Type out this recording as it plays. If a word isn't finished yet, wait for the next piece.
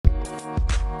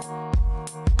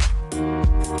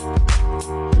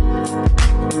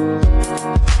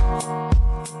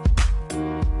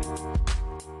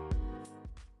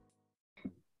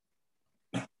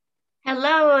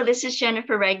Hello, this is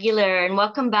Jennifer Regular, and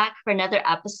welcome back for another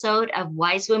episode of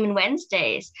Wise Women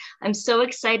Wednesdays. I'm so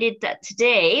excited that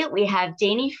today we have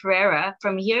Dani Ferreira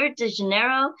from Rio de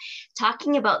Janeiro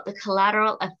talking about the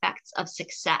collateral effects of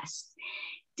success.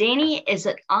 Dani is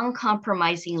an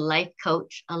uncompromising life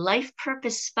coach, a life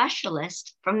purpose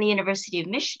specialist from the University of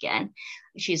Michigan.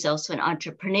 She's also an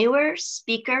entrepreneur,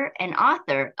 speaker, and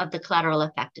author of The Collateral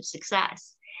Effect of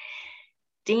Success.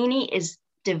 Dani is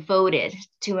devoted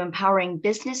to empowering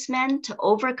businessmen to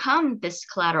overcome this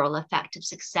collateral effect of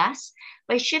success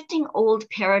by shifting old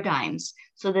paradigms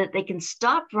so that they can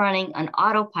stop running on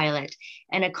autopilot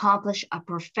and accomplish a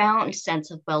profound sense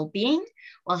of well-being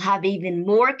while have even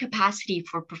more capacity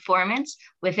for performance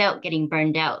without getting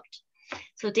burned out.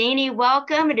 So Dani,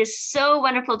 welcome. It is so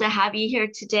wonderful to have you here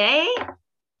today.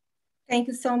 Thank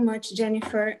you so much,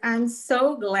 Jennifer. I'm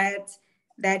so glad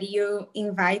that you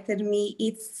invited me.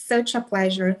 It's such a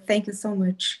pleasure. Thank you so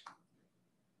much.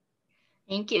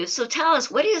 Thank you. So tell us,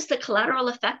 what is the collateral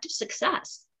effect of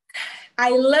success?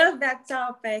 I love that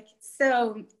topic.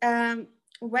 So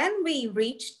when we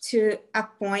reach to a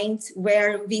point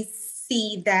where we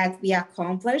see that we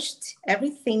accomplished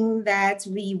everything that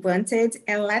we wanted,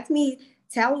 and let me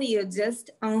tell you just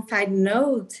on side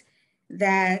note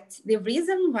that the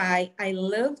reason why I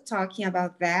love talking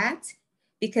about that,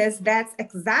 because that's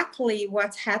exactly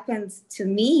what happened to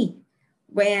me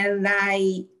when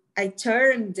I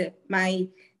turned my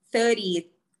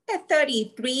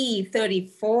 33,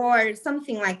 34,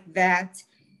 something like that,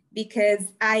 because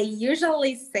I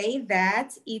usually say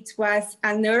that it was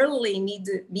an early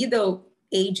middle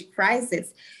age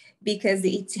crisis because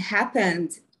it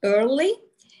happened early.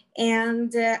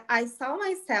 And I saw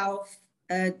myself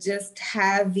just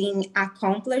having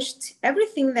accomplished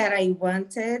everything that I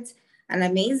wanted, an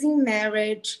amazing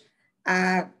marriage,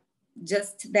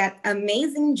 just that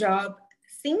amazing job.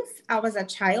 Since I was a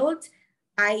child,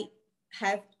 I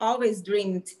have always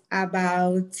dreamed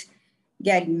about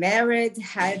getting married,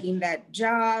 having that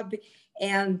job,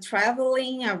 and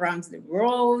traveling around the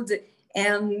world,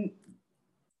 and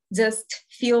just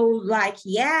feel like,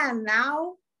 yeah,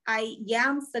 now I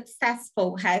am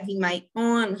successful having my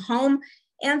own home.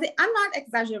 And I'm not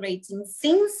exaggerating.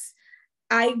 Since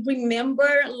I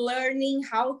remember learning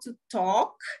how to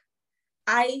talk,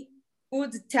 I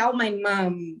would tell my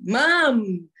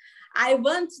mom, I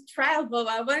want to travel,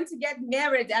 I want to get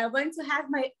married, I want to have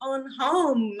my own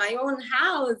home, my own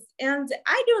house. And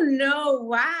I don't know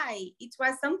why. It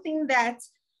was something that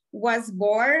was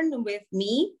born with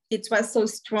me. It was so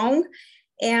strong.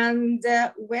 And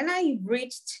when I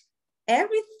reached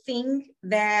everything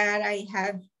that I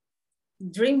have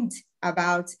dreamed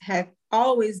about, have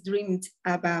always dreamed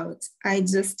about, I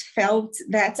just felt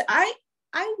that I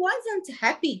wasn't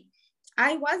happy.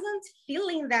 I wasn't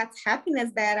feeling that happiness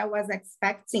that I was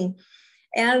expecting.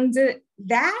 And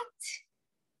that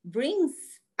brings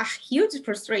a huge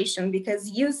frustration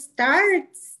because you start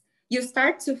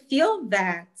to feel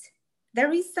that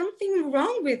there is something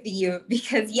wrong with you,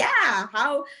 because yeah,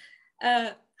 how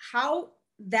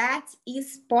that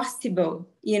is possible,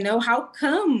 how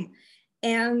come?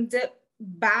 And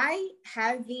by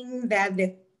having that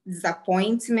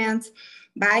disappointment,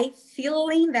 by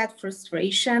feeling that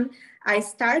frustration, I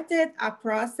started a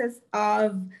process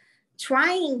of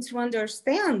trying to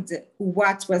understand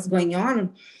what was going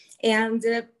on. And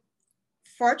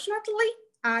fortunately,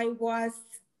 I was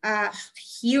a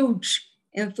huge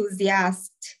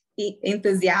enthusiastic.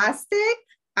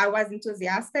 I was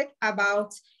enthusiastic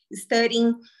about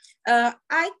studying.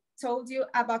 I told you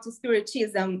about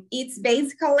spiritism. It's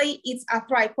a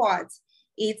tripod.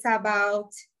 It's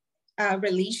about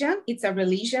religion. It's a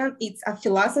religion. It's a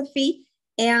philosophy.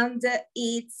 And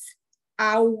it's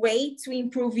a way to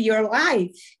improve your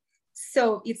life.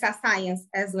 So it's a science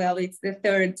as well. It's the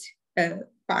third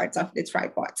part of the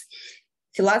tripod.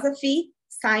 Philosophy,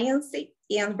 science,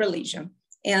 and religion.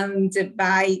 And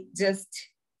by just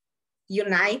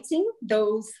uniting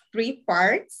those three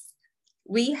parts,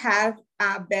 we have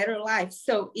a better life.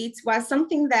 So it was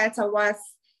something that I was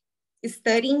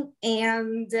studying,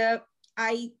 and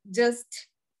I just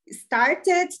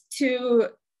started to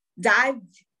dive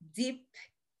deep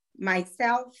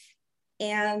myself.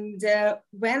 And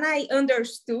when I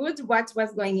understood what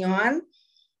was going on,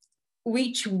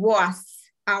 which was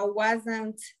I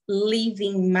wasn't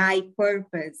living my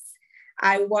purpose.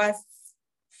 I was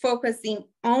focusing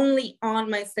only on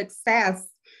my success.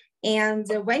 And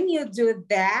when you do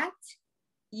that,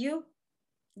 you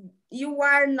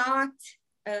are not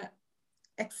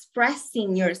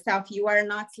expressing yourself. You are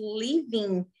not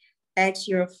living at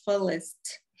your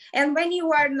fullest. And when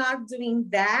you are not doing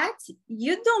that,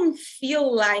 you don't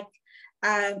feel like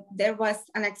there was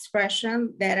an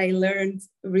expression that I learned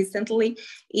recently.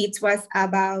 It was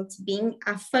about being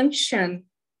a function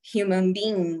human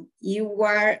being. You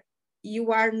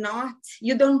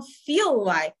don't feel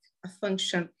like a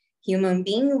function human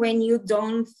being when you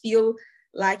don't feel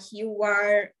like you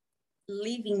are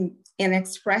living and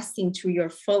expressing to your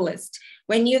fullest,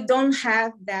 when you don't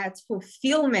have that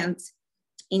fulfillment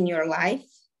in your life.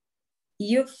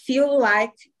 You feel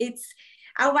like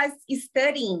I was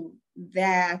studying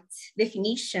that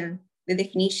definition, the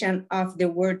definition of the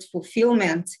word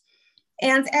fulfillment.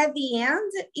 And at the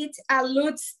end, it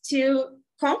alludes to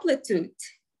completude.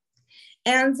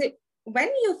 And when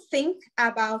you think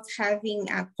about having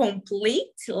a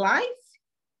complete life,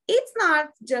 it's not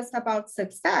just about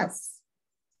success.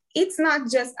 It's not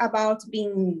just about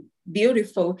being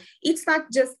beautiful. It's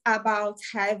not just about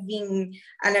having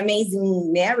an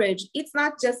amazing marriage. It's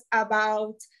not just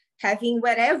about having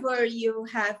whatever you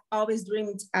have always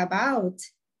dreamed about.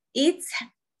 It's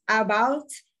about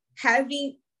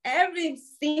having every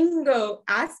single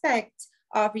aspect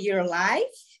of your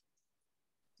life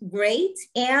great,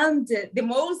 and the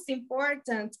most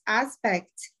important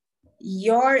aspect,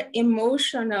 your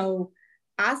emotional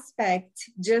aspect,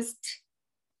 just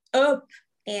up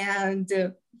and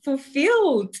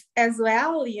fulfilled as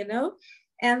well, you know?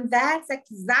 And that's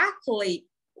exactly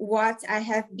what I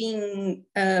have been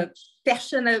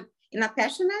passionate, in a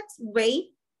passionate way,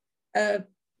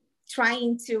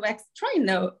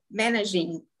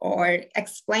 managing or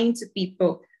explain to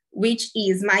people, which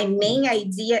is my main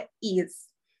idea is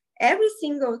every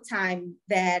single time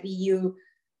that you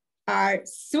are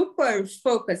super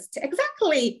focused,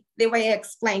 exactly the way I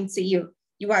explained to you,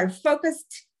 you are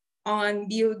focused on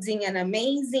building an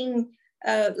amazing,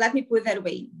 let me put it that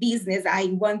way, business. I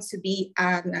want to be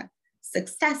a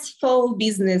successful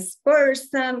business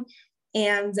person.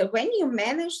 And when you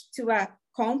manage to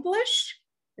accomplish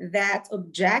that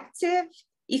objective,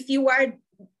 if you are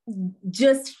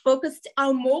just focused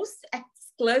almost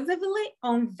exclusively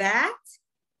on that,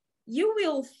 you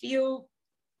will feel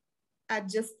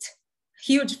just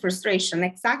huge frustration.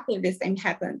 Exactly the same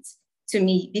happened to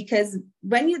me, because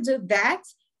when you do that,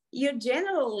 you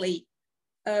generally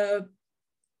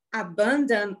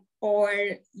abandon, or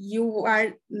you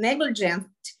are negligent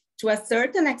to a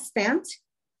certain extent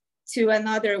with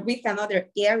another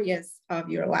areas of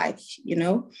your life, you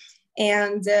know,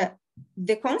 and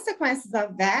the consequences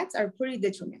of that are pretty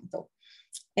detrimental.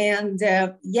 And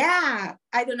yeah,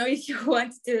 I don't know if you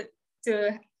want to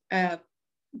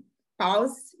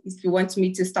pause, if you want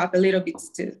me to stop a little bit,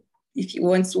 if you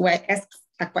want to ask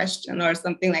a question or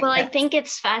something like that. Well, I think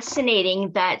it's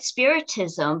fascinating that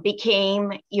Spiritism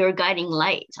became your guiding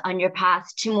light on your path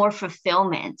to more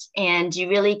fulfillment. And you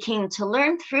really came to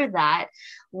learn through that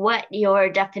what your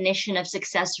definition of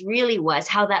success really was,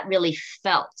 how that really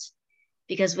felt.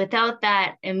 Because without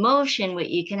that emotion,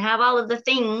 you can have all of the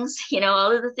things,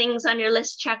 all of the things on your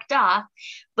list checked off,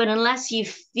 but unless you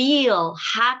feel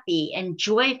happy and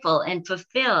joyful and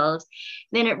fulfilled,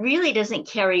 then it really doesn't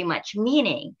carry much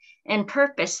meaning and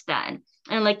purpose then.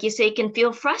 And like you say, it can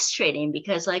feel frustrating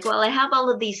because well, I have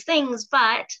all of these things,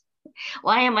 but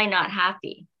why am I not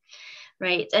happy?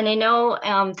 Right. And I know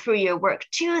through your work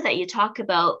too, that you talk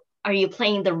about, are you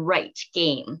playing the right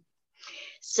game?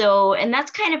 So, and that's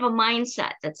kind of a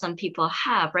mindset that some people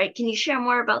have, right? Can you share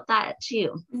more about that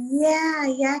too? Yeah,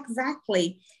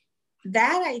 exactly.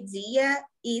 That idea,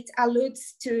 it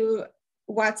alludes to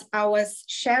what I was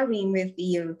sharing with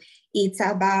you. It's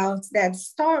about that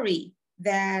story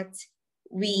that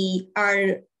we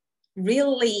are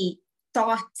really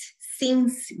taught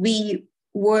since we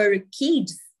were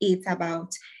kids. It's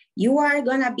about, you are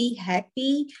gonna be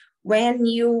happy when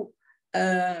you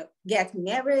get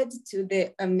married to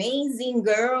the amazing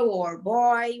girl or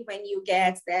boy, when you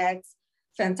get that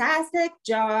fantastic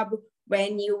job,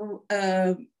 when you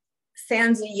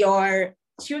send your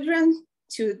children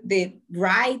to the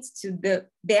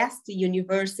best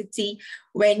university,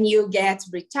 when you get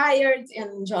retired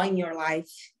and enjoying your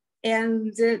life.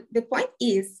 And the point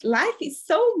is, life is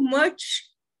so much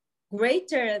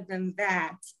greater than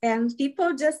that. And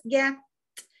people just get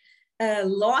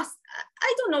lost.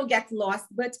 I don't know, get lost,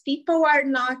 but people are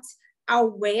not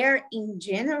aware in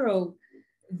general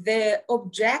the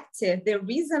objective, the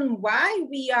reason why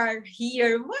we are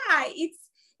here, why.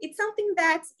 It's something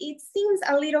that it seems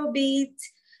a little bit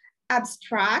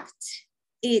abstract.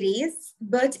 It is,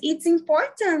 but it's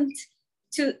important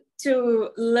to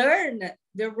learn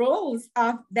the rules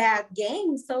of that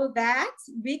game so that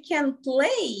we can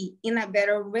play in a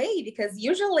better way. Because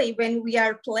usually when we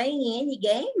are playing any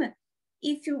game,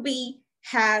 if we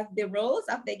have the rules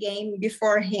of the game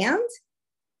beforehand,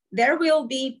 there will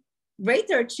be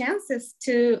greater chances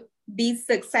to be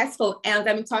successful. And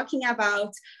I'm talking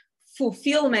about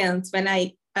fulfillment. When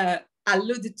I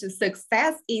allude to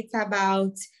success, it's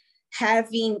about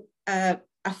having a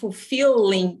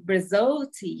fulfilling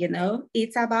result, you know.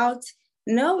 It's about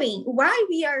knowing why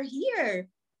we are here.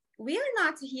 We are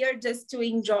not here just to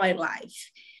enjoy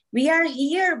life. We are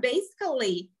here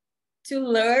basically to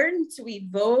learn, to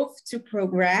evolve, to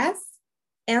progress,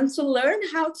 and to learn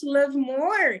how to love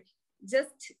more.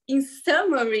 Just in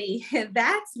summary,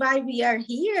 that's why we are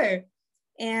here.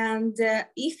 And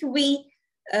if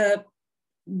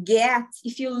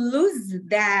you lose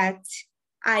that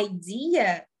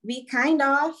idea, we kind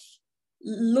of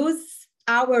lose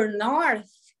our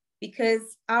north,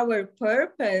 because our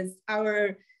purpose,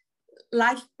 our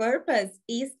life purpose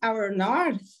is our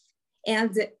north.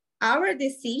 And our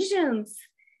decisions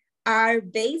are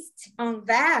based on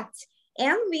that.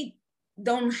 And we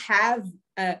don't have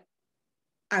a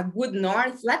good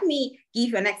north. Let me give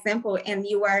you an example, and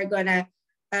you are gonna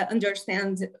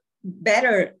understand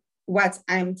better what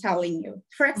I'm telling you.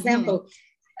 For example,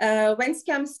 when it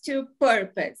comes to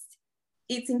purpose,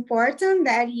 it's important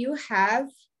that you have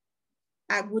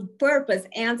a good purpose.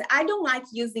 And I don't like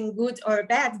using good or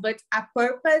bad, but a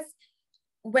purpose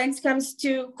when it comes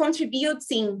to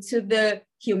contributing to the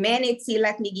humanity.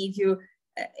 Let me give you,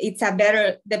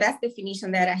 the best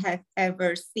definition that I have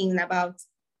ever seen about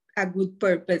a good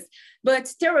purpose.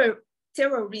 But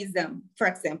terrorism, for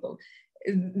example,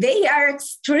 they are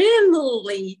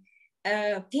extremely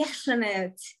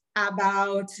passionate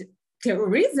about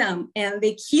terrorism, and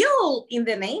they kill in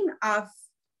the name of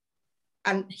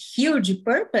a huge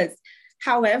purpose.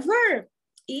 However,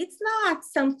 it's not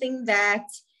something that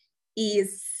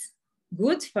is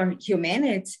good for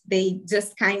humanity. They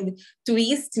just kind of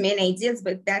twist many ideas,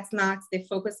 but that's not the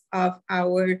focus of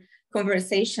our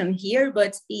conversation here.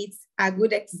 But it's a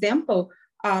good example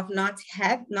of not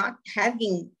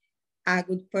having a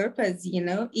good purpose. You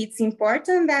know, it's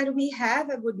important that we have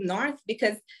a good north,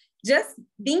 because just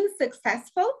being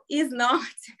successful is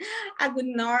not a good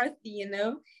north. You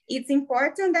know, it's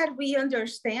important that we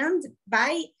understand,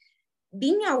 by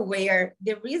being aware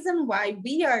the reason why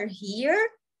we are here,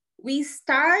 we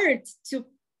start to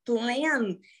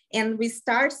plan and we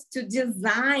start to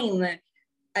design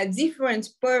a different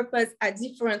purpose, a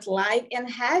different life, and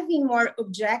having more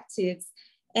objectives.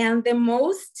 And the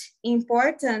most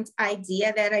important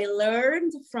idea that I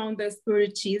learned from the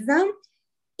Spiritism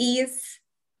is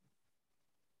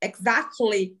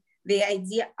exactly the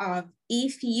idea of,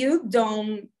 if you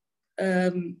don't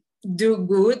do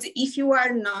good, if you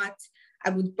are not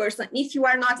a good person, if you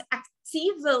are not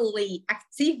actively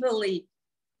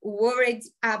worried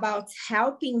about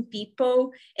helping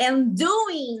people and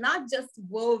doing, not just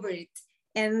worried,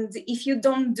 and if you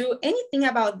don't do anything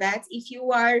about that, if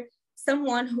you are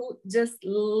someone who just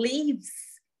lives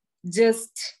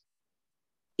just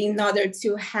in order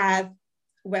to have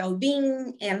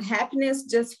well-being and happiness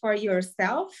just for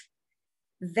yourself,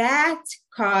 that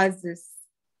causes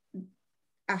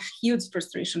a huge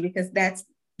frustration, because that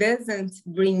doesn't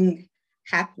bring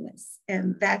happiness.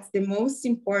 And that's the most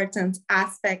important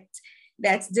aspect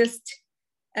that just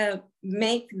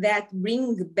make that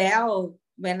ring bell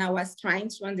when I was trying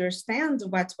to understand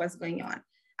what was going on.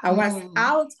 I was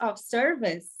out of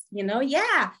service, you know.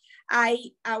 Yeah,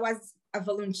 I was a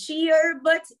volunteer,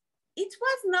 but it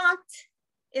was not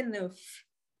enough.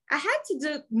 I had to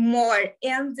do more,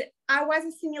 and I was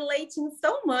assimilating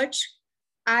so much.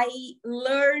 I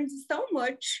learned so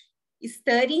much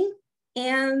studying,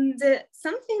 and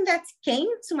something that came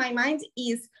to my mind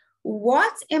is,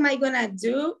 what am I gonna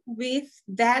do with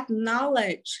that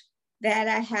knowledge that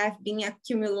I have been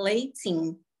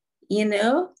accumulating? You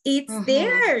know, it's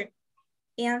there,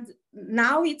 and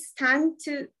now it's time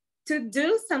to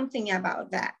do something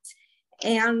about that.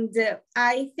 And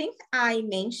I think I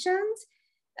mentioned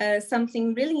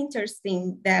something really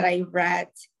interesting that I read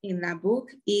in a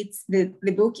book. It's the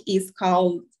book is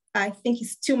called, I think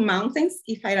it's Two Mountains,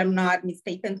 if I am not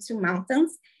mistaken, Two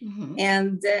Mountains.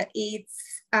 And it's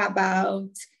about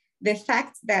the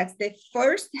fact that the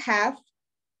first half,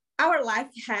 our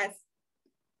life has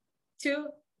two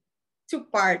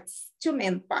parts, two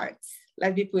main parts,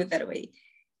 let me put it that way.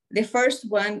 The first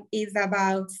one is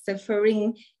about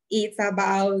suffering. It's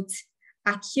about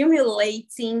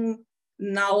accumulating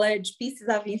knowledge, pieces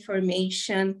of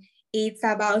information. It's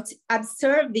about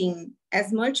observing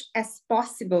as much as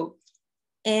possible.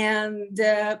 And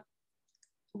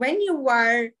when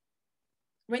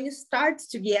you start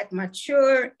to get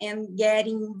mature and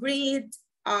getting rid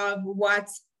of what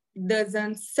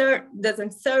doesn't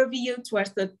serve you to a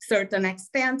certain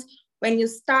extent, when you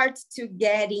start to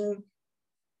getting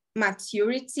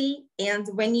maturity, and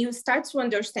when you start to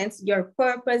understand your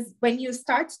purpose, when you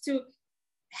start to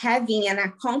having and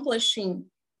accomplishing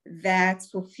that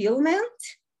fulfillment,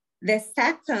 the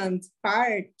second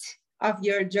part of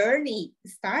your journey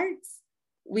starts,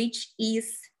 which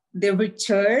is the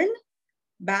return,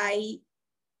 by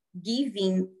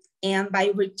giving and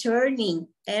by returning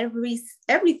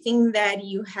everything that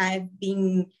you have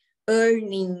been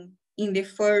earning in the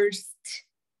first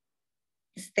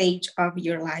stage of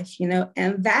your life, you know.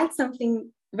 And that's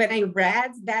something, when I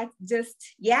read that, just,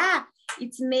 yeah,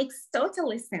 it makes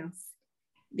totally sense,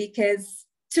 because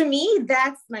to me,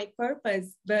 that's my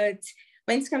purpose. But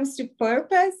when it comes to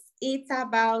purpose, it's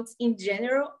about, in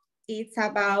general, it's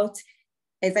about,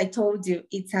 as I told you,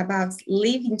 it's about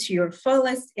living to your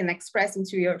fullest and expressing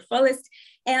to your fullest.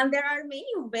 And there are many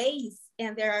ways,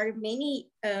 and there are many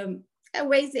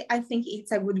ways, I think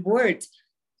it's a good word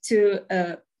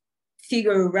to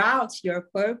figure out your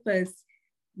purpose.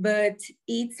 But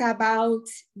it's about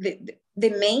the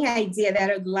main idea that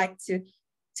I'd like to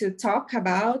talk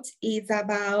about is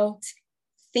about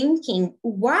thinking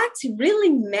what really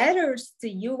matters to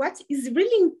you, what is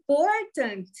really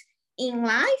important in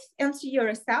life and to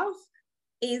yourself.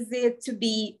 Is it to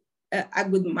be a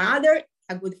good mother,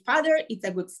 a good father? It's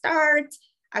a good start.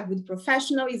 A good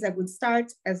professional is a good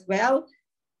start as well.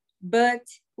 But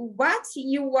what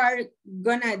you are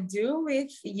gonna do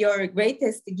with your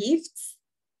greatest gifts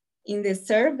in the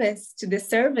service, to the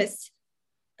service,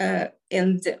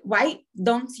 and why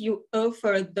don't you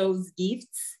offer those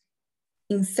gifts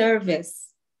in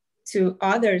service to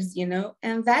others, you know?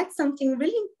 And that's something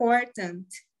really important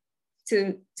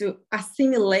to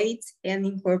assimilate and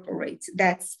incorporate.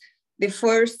 That's the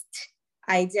first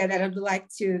idea that I'd like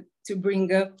to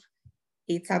bring up.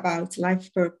 It's about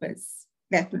life purpose,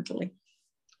 definitely.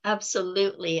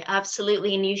 Absolutely,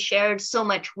 absolutely. And you shared so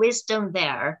much wisdom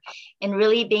there, and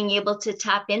really being able to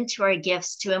tap into our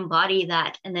gifts to embody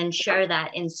that and then share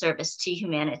that in service to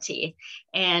humanity.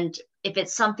 And if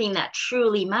it's something that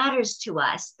truly matters to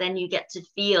us, then you get to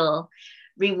feel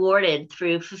rewarded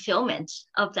through fulfillment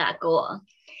of that goal.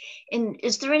 And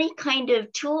is there any kind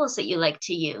of tools that you like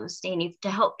to use, Dani,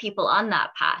 to help people on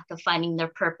that path of finding their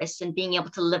purpose and being able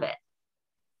to live it?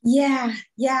 Yeah,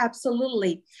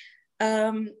 absolutely.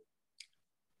 I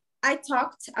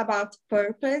talked about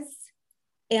purpose,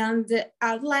 and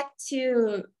I'd like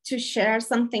to share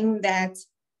something that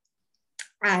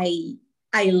I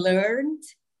learned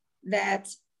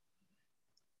that,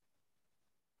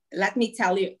 let me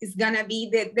tell you, is gonna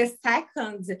be the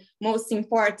second most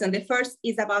important. The first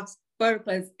is about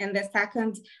purpose, and the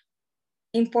second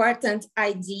important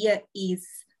idea is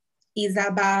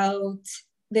about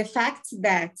the fact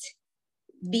that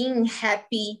being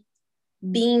happy,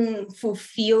 being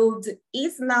fulfilled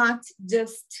is not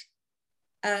just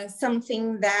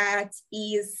something that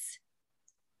is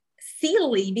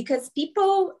silly, because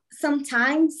people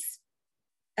sometimes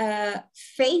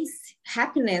face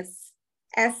happiness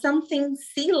as something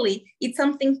silly. It's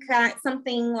something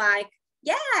like,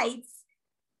 yeah, it's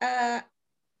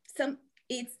an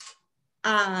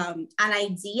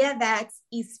idea that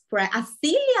is a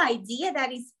silly idea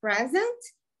that is present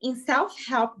in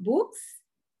self-help books,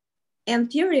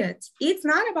 and period. It's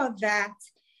not about that,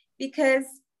 because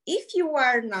if you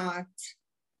are not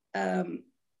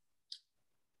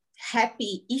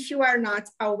happy, if you are not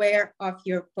aware of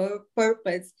your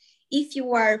purpose, if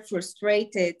you are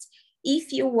frustrated,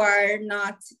 if you are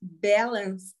not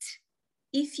balanced,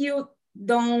 if you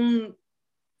don't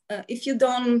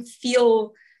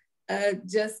feel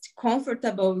just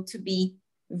comfortable to be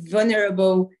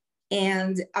vulnerable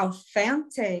and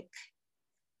authentic,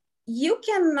 you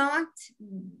cannot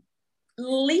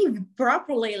live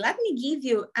properly. Let me give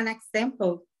you an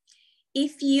example.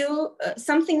 If you,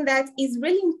 something that is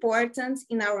really important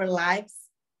in our lives,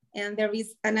 and there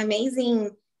is an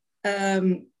amazing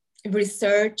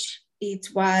research, it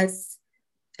was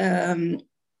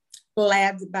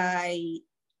led by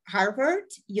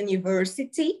Harvard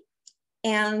University,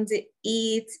 and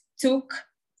it took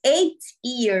 8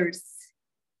 years.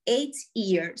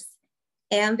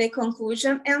 And the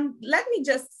conclusion, and let me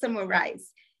just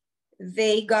summarize,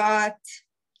 they got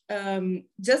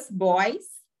just boys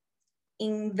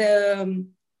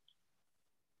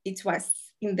it was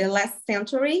in the last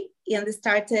century, and it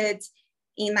started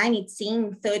in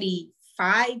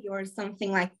 1935 or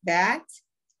something like that.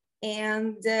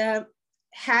 And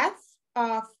half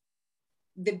of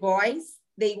the boys,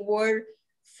 they were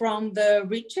from the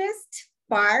richest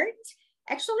part.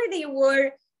 Actually, they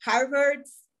were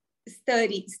Harvard's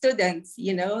students,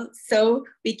 so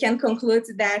we can conclude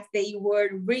that they were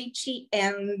rich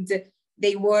and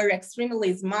they were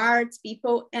extremely smart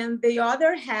people, and the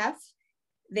other half,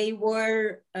 they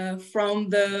were from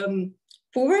the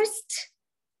poorest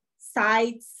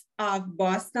sides of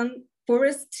Boston,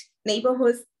 poorest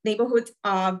neighborhood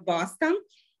of Boston,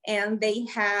 and they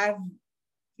have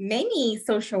many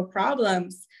social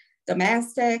problems,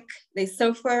 they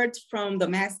suffered from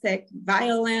domestic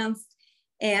violence,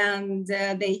 and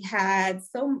they had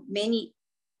so many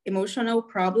emotional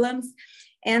problems,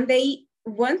 and they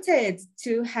wanted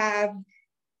to have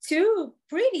two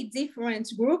pretty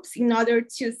different groups in order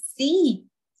to see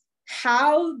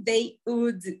how they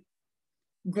would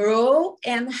grow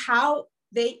and how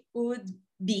they would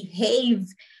behave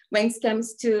when it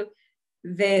comes to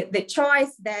the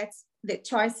choice that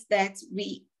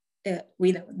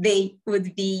they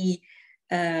would be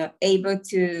able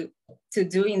to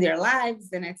do in their lives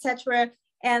and etc.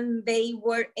 And they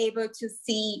were able to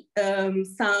see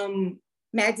some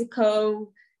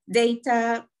medical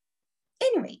data.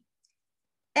 Anyway,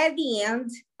 at the end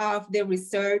of the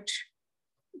research,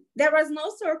 there was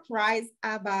no surprise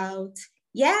about,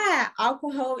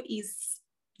 alcohol is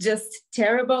just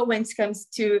terrible when it comes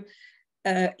to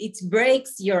it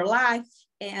breaks your life,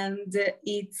 and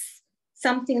it's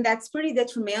something that's pretty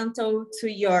detrimental to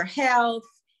your health,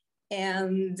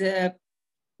 and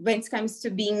when it comes to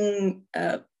being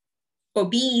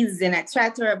obese and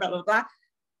etc., blah, blah, blah.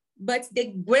 But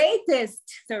the greatest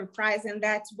surprise, and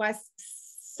that was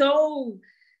so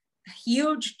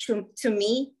huge to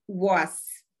me, was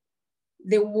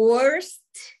the worst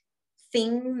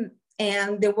thing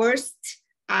and the worst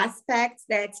aspect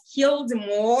that killed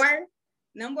more.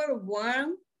 Number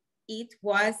one, it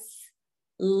was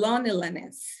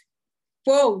loneliness.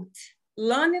 Quote,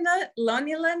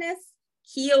 loneliness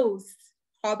kills.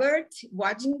 Robert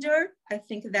Wadinger, I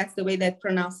think that's the way that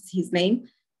pronounces his name,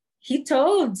 he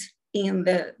told in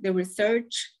the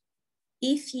research,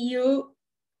 if you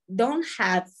don't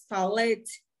have solid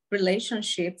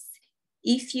relationships,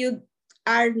 if you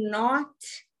are not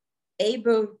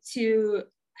able to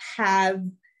have,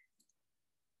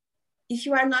 if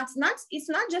you are not, it's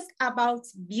not just about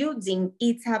building,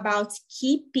 it's about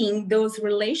keeping those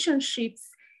relationships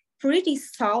pretty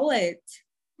solid.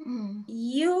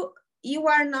 You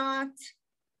are not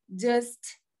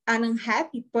just an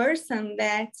unhappy person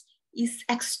that is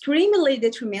extremely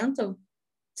detrimental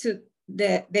to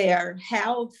their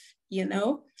health,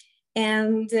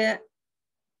 and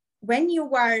when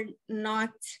you are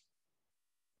not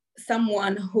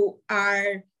someone who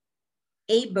are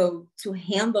able to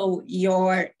handle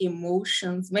your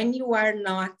emotions, when you are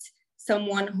not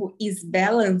someone who is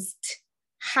balanced,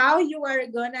 how you are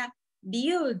gonna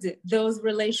build those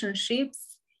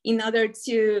relationships in order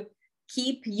to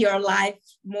keep your life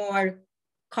more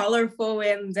colorful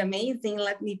and amazing,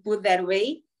 let me put that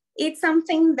way, it's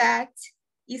something that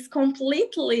is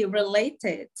completely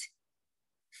related.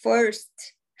 First,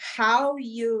 how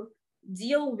you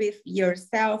deal with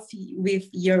yourself, with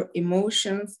your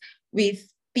emotions, with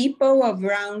people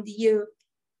around you.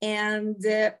 And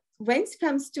when it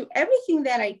comes to everything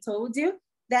that I told you,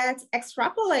 that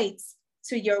extrapolates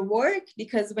to your work,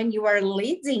 because when you are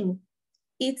leading,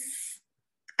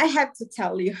 I have to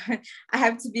tell you, I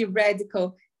have to be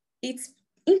radical. It's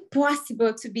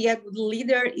impossible to be a good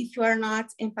leader if you are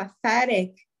not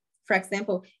empathetic. For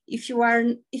example, if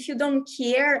you don't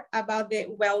care about the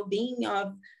well-being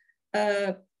of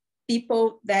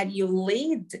people that you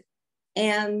lead,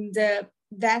 and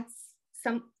it's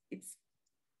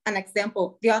an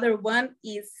example. The other one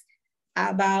is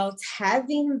about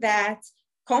having that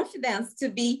confidence to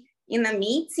be in a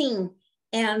meeting,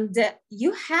 and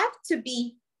you have to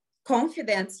be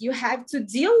confident. You have to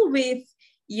deal with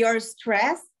your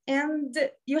stress, and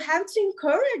you have to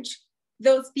encourage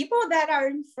those people that are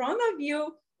in front of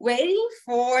you waiting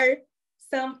for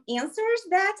some answers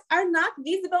that are not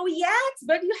visible yet,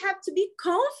 but you have to be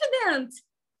confident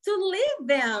to lead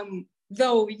them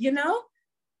though,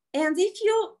 And if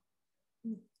you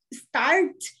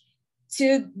start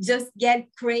to just get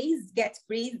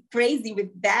crazy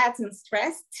with that and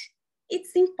stressed,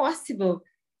 it's impossible.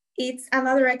 It's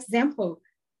another example.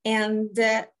 And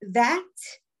that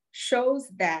shows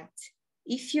that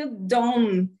if you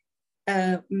don't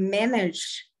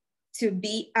manage to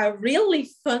be a really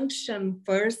function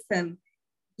person,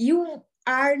 you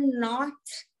are not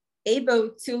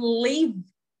able to live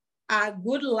a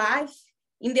good life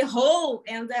in the whole.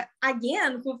 And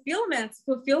again,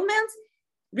 fulfillment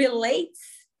relates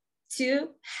to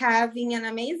having an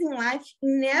amazing life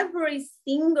in every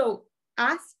single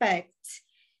aspect,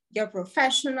 your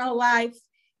professional life,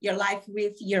 your life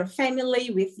with your family,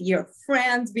 with your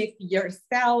friends, with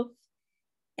yourself.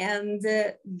 And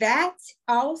that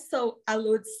also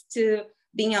alludes to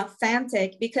being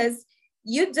authentic, because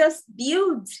you just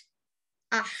build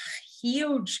a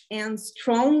huge and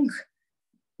strong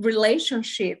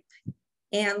relationship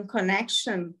and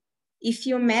connection if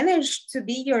you manage to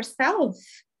be yourself.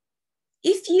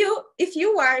 If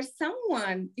you are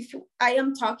someone, I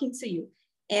am talking to you,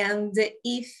 and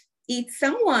if it's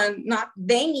someone, not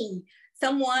Danny,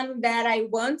 someone that I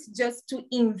want just to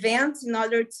invent in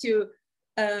order to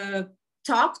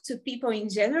talk to people in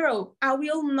general, I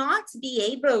will not be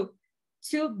able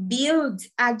to build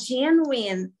a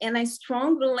genuine and a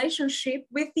strong relationship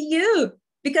with you,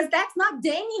 because that's not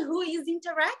Danny who is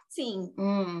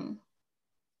interacting.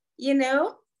 You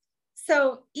know?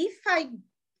 So if I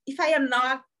am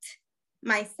not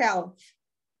myself,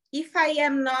 if I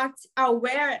am not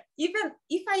aware, even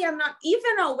if I am not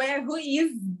even aware who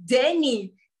is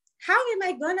Danny, how am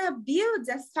I gonna build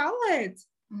a solid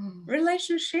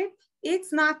relationship?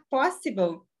 It's not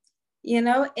possible, you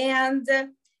know? And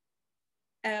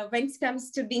when it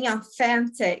comes to being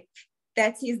authentic,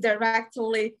 that is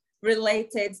directly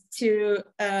related to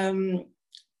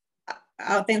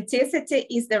authenticity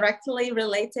is directly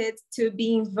related to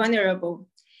being vulnerable.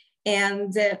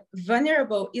 And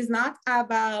vulnerable is not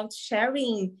about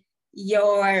sharing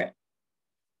your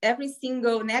every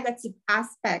single negative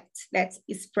aspect that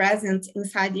is present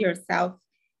inside yourself.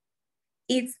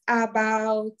 It's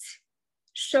about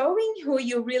showing who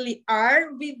you really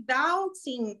are without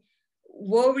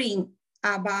worrying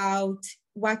about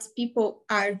what people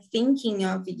are thinking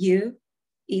of you.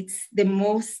 It's the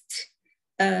most,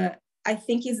 I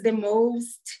think is the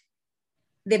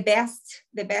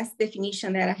best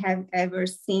definition that I have ever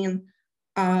seen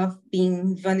of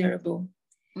being vulnerable.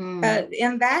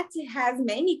 And that has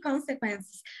many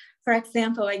consequences. For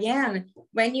example, again,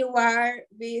 when you are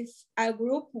with a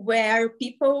group where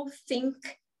people think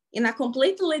in a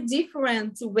completely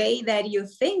different way that you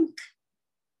think,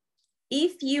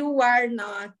 if you are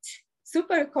not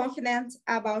super confident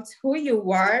about who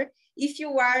you are, if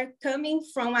you are coming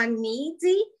from a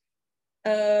needy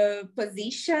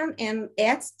position and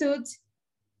attitude,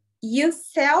 you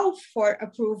sell for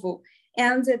approval.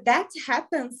 And that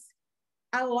happens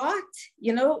a lot,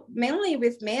 you know, mainly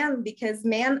with men, because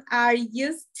men are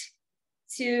used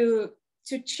to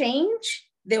change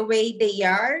the way they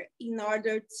are in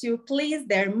order to please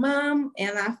their mom,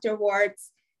 and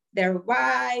afterwards their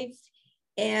wife,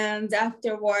 and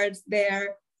afterwards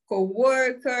their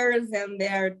co-workers and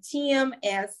their team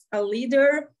as a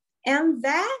leader. And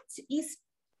that is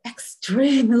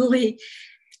extremely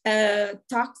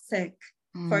toxic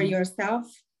for yourself.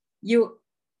 You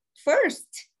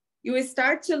will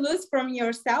start to lose from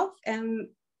yourself, and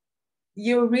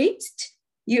you reach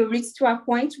to a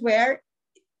point where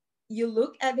you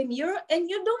look at the mirror and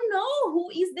you don't know who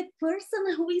is the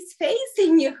person who is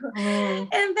facing you.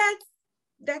 And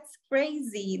that's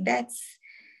crazy.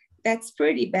 That's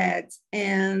pretty bad,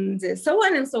 and so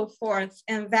on and so forth.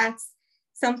 And that's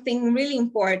something really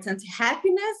important.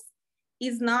 Happiness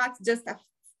is not just a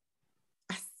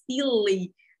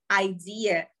silly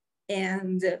idea.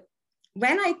 And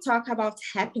when I talk about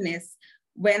happiness,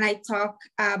 when I talk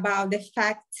about the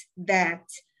fact that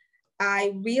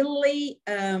I really,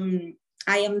 I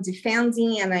am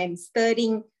defending and I'm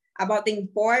studying about the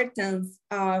importance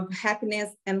of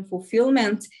happiness and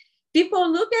fulfillment,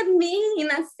 people look at me in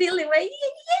a silly way.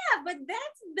 Yeah, but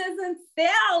that doesn't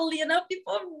sell, you know,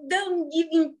 people don't give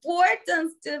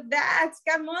importance to that.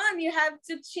 Come on, you have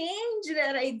to change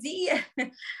that idea.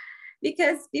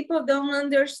 Because people don't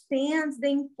understand the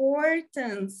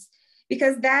importance,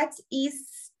 because that is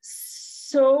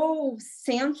so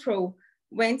central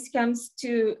when it comes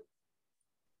to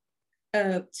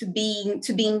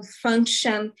being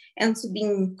function, and to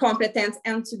being competent,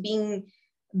 and to being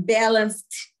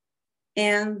balanced.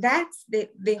 And that's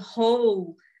the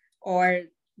whole, or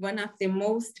one of the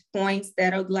most points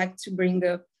that I would like to bring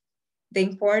up, the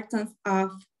importance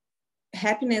of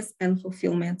happiness and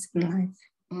fulfillment in life.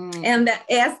 And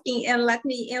let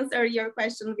me answer your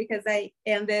question, because I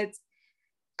ended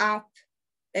up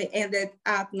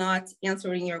not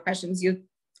answering your questions. You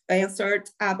answered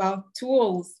about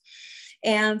tools.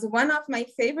 And one of my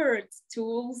favorite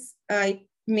tools I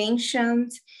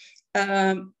mentioned,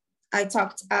 I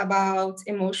talked about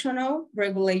emotional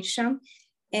regulation.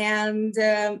 And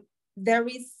there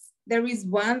is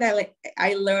one that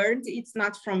I learned. It's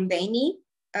not from Danny.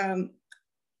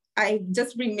 I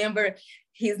just remember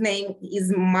his name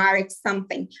is Mark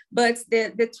something, but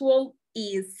the tool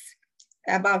is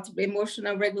about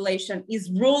emotional regulation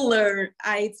is ruler.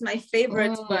 It's my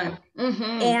favorite one.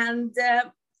 Mm-hmm. And,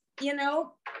 you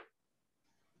know,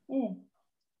 when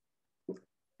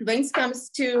it comes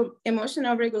to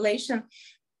emotional regulation,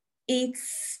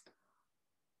 it's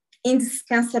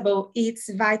indispensable, it's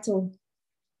vital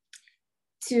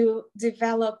to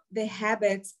develop the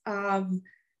habit of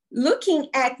looking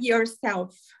at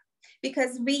yourself,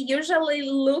 because we usually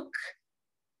look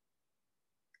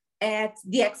at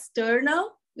the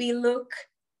external,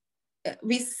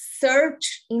 we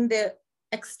search in the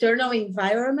external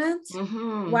environment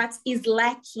what is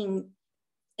lacking,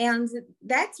 and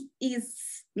that is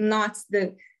not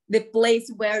the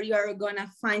place where you're gonna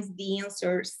find the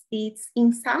answers. It's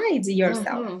inside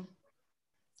yourself.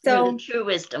 So where the true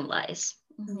wisdom lies.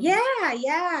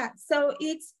 Yeah. So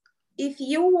it's, if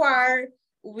you are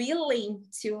willing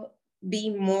to be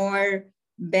more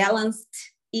balanced,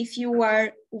 if you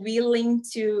are willing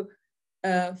to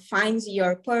find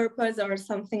your purpose or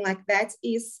something like that,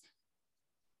 is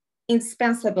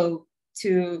indispensable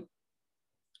to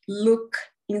look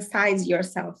inside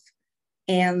yourself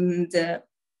and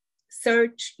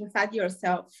search inside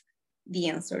yourself the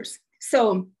answers.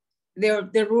 So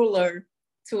the ruler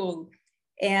tool.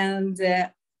 And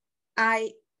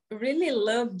I really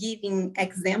love giving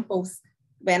examples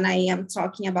when I am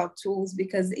talking about tools,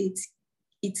 because it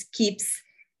keeps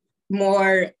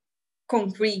more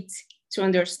concrete to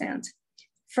understand.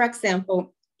 For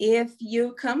example, if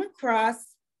you come across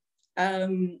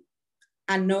an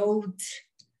old,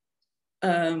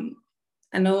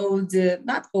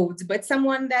 not old, but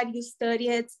someone that you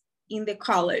studied in the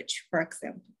college, for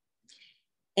example.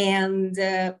 And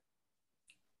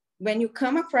when you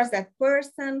come across that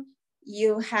person,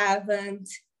 you haven't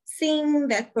seen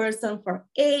that person for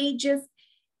ages,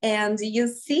 and you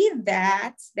see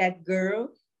that that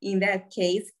girl, in that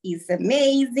case, is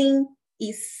amazing,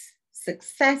 is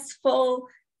successful,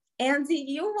 and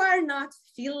you are not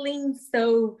feeling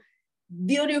so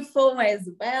beautiful as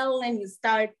well, and you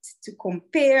start to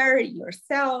compare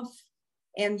yourself,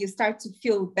 and you start to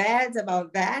feel bad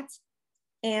about that.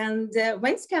 And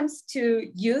when it comes to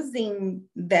using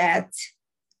that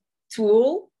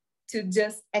tool to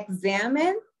just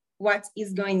examine what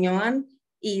is going on,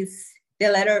 is the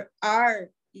letter R.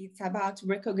 It's about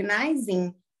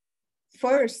recognizing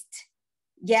first,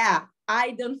 yeah,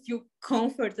 I don't feel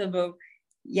comfortable.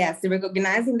 Yes,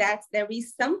 recognizing that there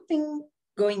is something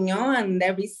going on,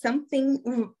 there is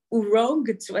something wrong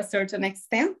to a certain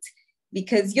extent,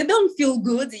 because you don't feel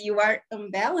good, you are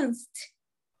unbalanced,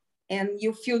 and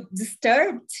you feel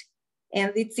disturbed.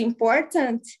 And it's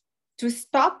important to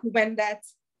stop when that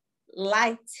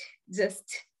light just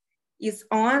is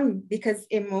on, because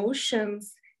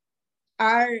emotions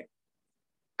are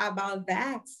about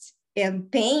that.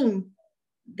 And pain,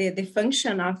 the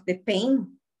function of the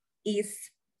pain is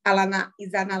an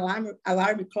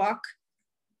alarm clock.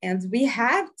 And we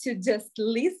have to just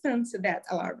listen to that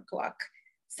alarm clock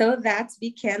so that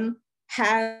we can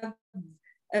have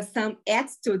some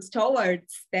attitude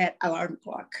towards that alarm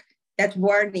clock, that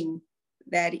warning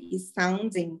that is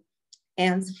sounding.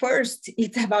 And first,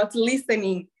 it's about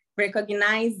listening,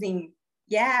 recognizing,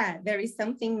 yeah, there is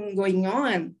something going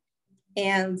on.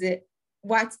 And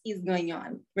what is going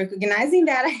on? Recognizing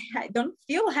that I don't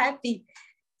feel happy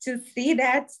to see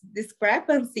that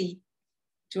discrepancy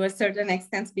to a certain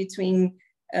extent between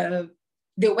the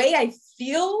way I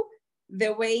feel,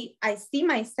 the way I see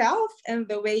myself, and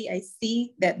the way I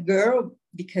see that girl,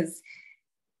 because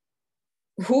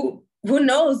who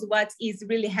knows what is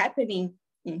really happening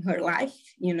in her life,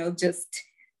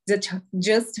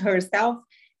 just herself.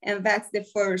 And that's the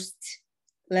first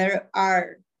letter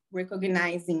R,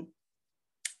 recognizing.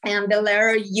 And the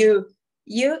letter U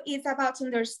is about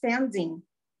understanding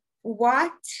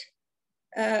what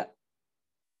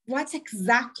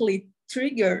exactly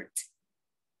triggered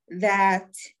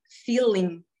that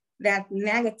feeling, that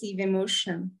negative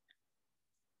emotion.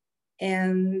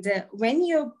 And when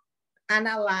you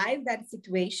analyze that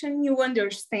situation, you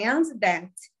understand that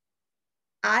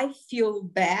I feel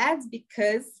bad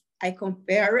because I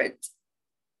compare it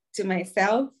to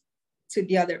myself, to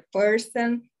the other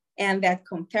person, and that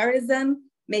comparison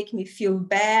made me feel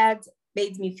bad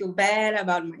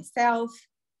about myself.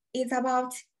 It's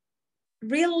about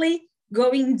really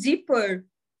going deeper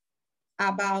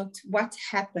about what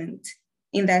happened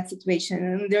in that situation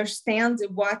and understand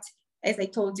what, as I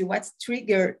told you, what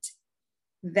triggered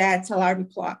that alarm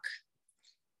clock.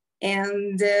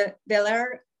 And the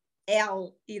letter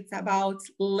L, it's about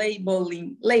label.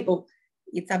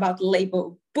 It's about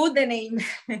label. Put the name,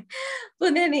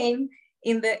 put the name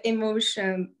in the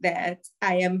emotion that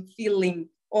I am feeling.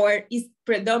 or is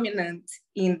predominant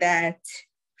in that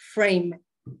frame.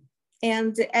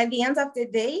 And at the end of the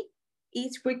day,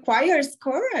 it requires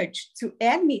courage to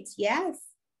admit, yes,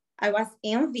 I was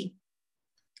envy.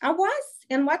 I was.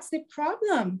 And what's the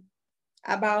problem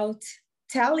about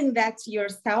telling that to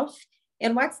yourself?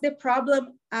 And what's the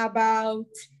problem about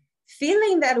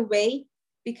feeling that way?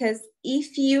 Because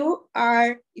if you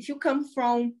come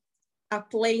from a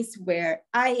place where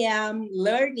I am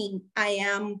learning, I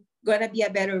am gonna be a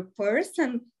better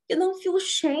person, you don't feel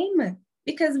shame,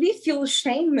 because we feel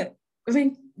shame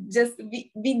when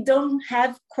we don't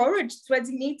have courage to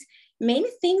admit many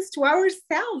things to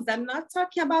ourselves. I'm not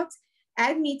talking about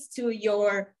admit to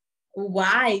your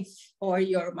wife or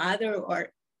your mother or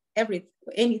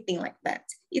anything like that.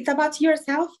 It's about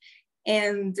yourself.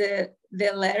 And the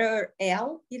letter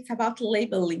L, it's about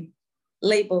labeling.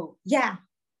 Label, yeah,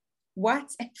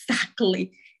 what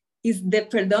exactly is the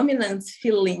predominant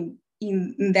feeling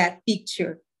in that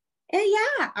picture? And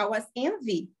yeah, I was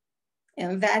envy.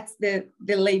 And that's the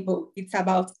label. It's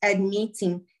about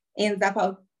admitting, and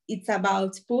it's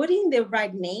about putting the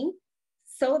right name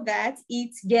so that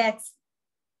it gets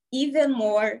even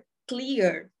more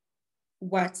clear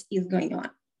what is going on.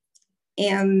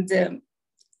 And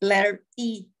letter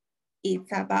E,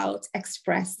 it's about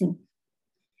expressing.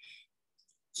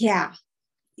 Yeah,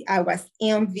 I was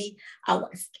envy. I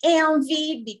was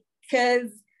envy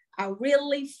because I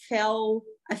really felt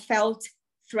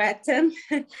threatened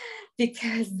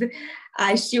because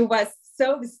she was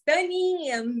so stunning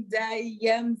and I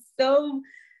am so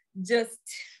just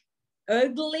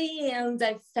ugly, and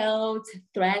I felt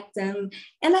threatened,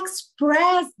 and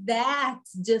expressed that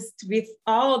just with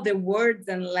all the words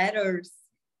and letters,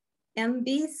 and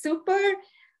be super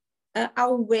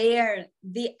aware.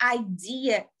 The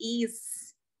idea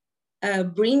is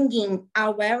bringing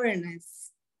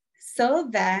awareness so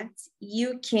that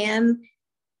you can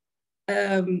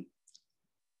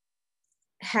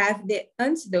have the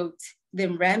antidote, the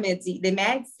remedy, the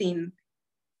medicine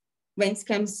when it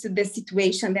comes to the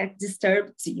situation that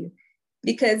disturbed you.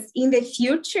 Because in the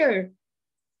future,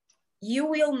 you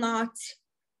will not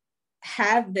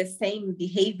have the same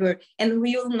behavior and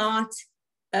will not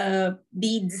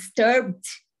be disturbed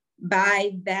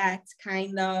by that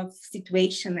kind of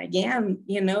situation again,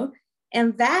 you know?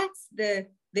 And that's the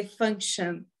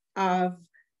function of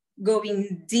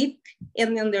going deep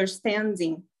in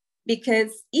understanding.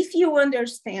 Because if you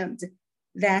understand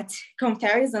that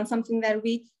comparison, something that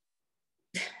we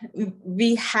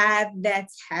have that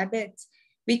habit,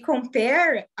 we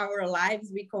compare our lives,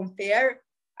 we compare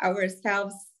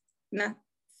ourselves in a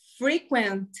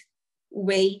frequent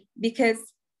way, because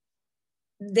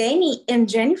Danny and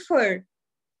Jennifer,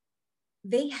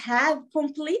 they have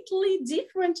completely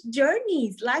different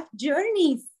journeys, life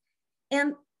journeys.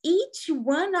 And each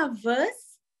one of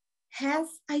us has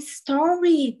a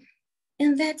story,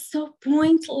 and that's so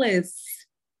pointless.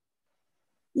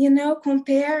 You know,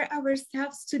 compare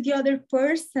ourselves to the other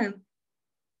person.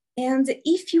 And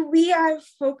if we are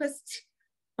focused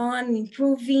on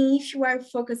improving, if you are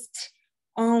focused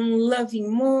on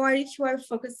loving more, if you are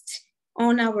focused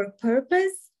on our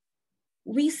purpose,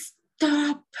 we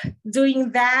stop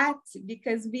doing that,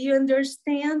 because we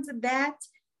understand that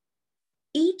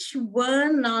each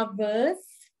one of us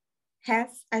has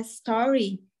a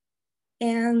story.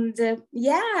 And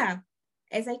yeah,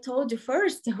 as I told you,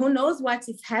 first, who knows what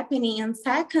is happening? And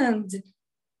second,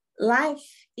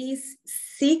 life is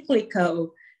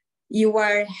cyclical. You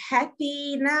are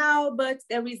happy now, but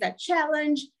there is a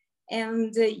challenge,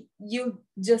 and you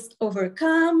just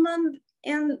overcome,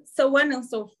 and so on and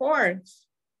so forth.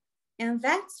 And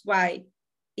that's why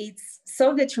it's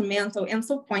so detrimental and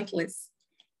so pointless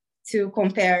to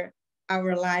compare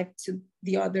our life to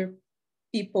the other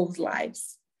people's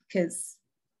lives, because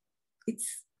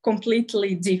it's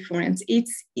completely different.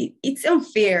 It's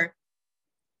unfair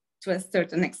to a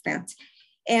certain extent.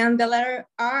 And the letter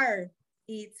R,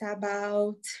 it's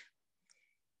about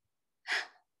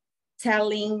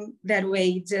telling that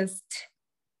way, just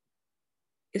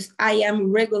I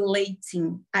am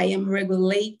regulating,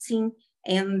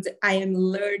 and I am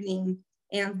learning,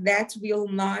 and that will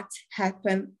not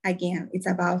happen again. It's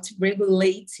about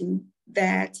regulating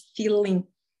that feeling.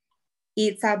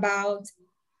 It's about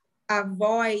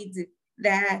avoid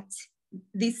that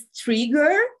this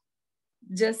trigger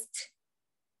just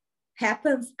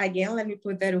happens again. Let me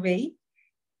put that way.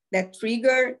 That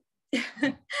trigger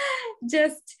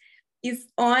just is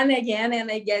on again, and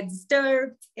I get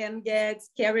disturbed and get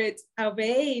carried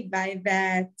away by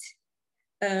that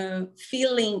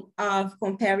feeling of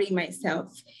comparing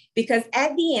myself. Because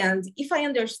at the end, if I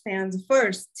understand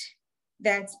first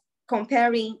that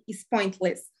comparing is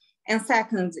pointless. And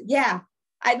second, yeah,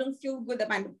 I don't feel good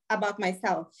about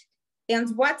myself.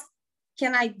 And what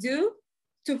can I do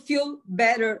to feel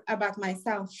better about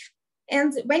myself?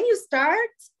 And when you start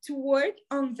to work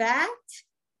on that,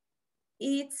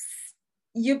 you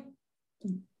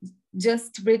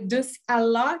just reduce a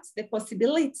lot the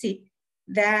possibility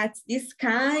that this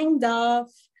kind of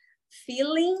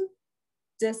feeling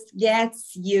just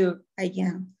gets you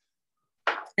again.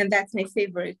 And that's my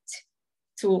favorite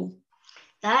tool.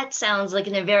 That sounds like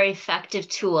a very effective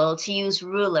tool to use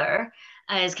ruler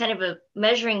as kind of a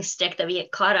measuring stick that we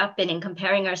get caught up in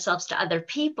comparing ourselves to other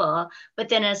people, but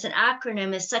then as an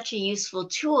acronym is such a useful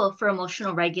tool for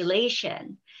emotional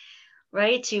regulation,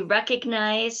 right? To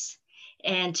recognize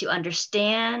and to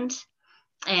understand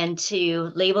and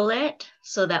to label it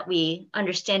so that we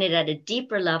understand it at a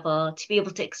deeper level, to be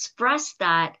able to express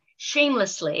that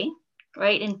shamelessly,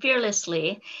 right, and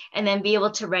fearlessly, and then be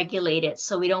able to regulate it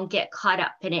so we don't get caught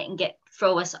up in it and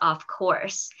throw us off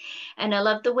course. And I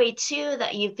love the way too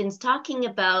that you've been talking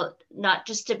about not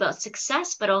just about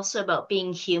success, but also about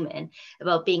being human,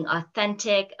 about being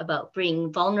authentic, about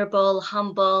being vulnerable,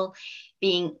 humble,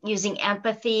 using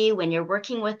empathy when you're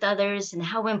working with others, and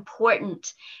how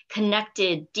important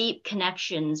deep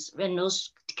connections and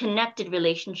those connected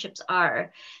relationships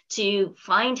are to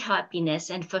find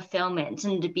happiness and fulfillment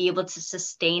and to be able to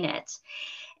sustain it.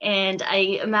 And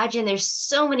I imagine there's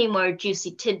so many more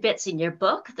juicy tidbits in your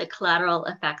book, The Collateral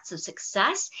Effects of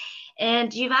Success.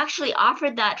 And you've actually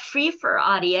offered that free for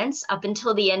our audience up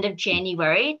until the end of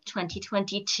January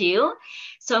 2022.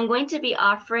 So I'm going to be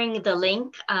offering the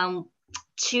link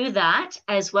to that,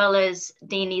 as well as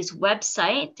Dani's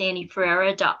website,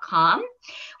 daniferreira.com,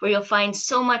 where you'll find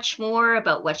so much more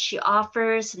about what she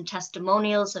offers and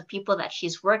testimonials of people that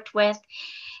she's worked with,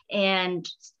 and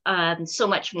so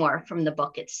much more from the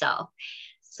book itself.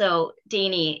 So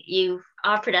Dani, you've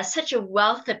offered us such a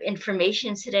wealth of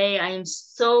information today. I am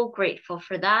so grateful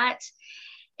for that.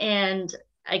 And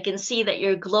I can see that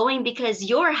you're glowing because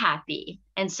you're happy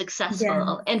and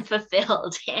successful and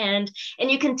fulfilled, and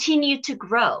you continue to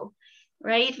grow,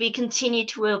 right? We continue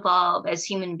to evolve as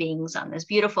human beings on this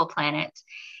beautiful planet.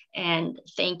 And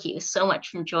thank you so much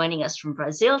for joining us from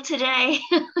Brazil today.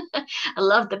 I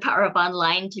love the power of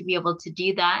online to be able to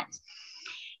do that.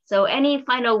 So any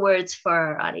final words for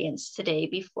our audience today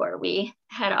before we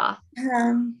head off?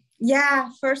 Yeah,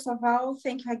 first of all,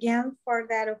 thank you again for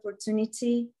that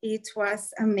opportunity. It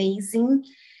was amazing.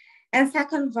 And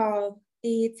second of all,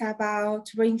 it's about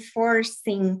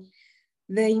reinforcing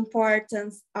the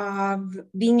importance of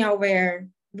being aware.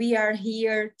 We are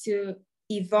here to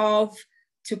evolve,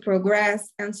 to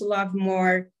progress, and to love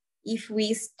more. If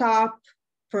we stop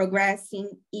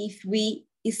progressing, if we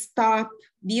stop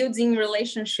building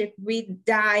relationship, we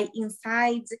die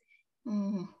inside.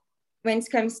 When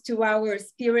it comes to our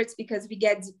spirits, because we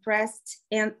get depressed,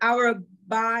 and our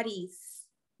bodies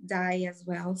die as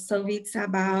well. So it's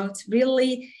about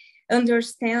really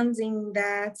understanding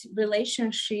that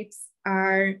relationships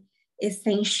are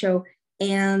essential,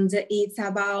 and it's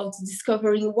about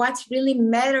discovering what really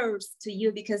matters to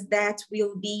you, because that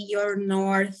will be your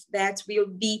north, that will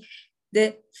be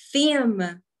the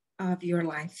theme of your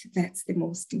life. That's the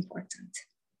most important.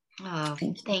 Oh,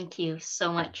 thank you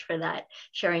so much for that,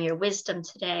 sharing your wisdom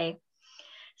today.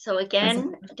 So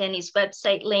again, Dani's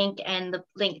website link and the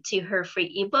link to her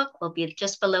free ebook will be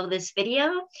just below this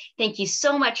video. Thank you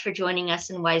so much for joining us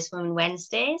in Wise Women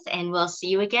Wednesdays, and we'll see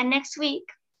you again next week.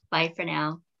 Bye for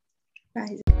now.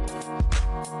 Bye.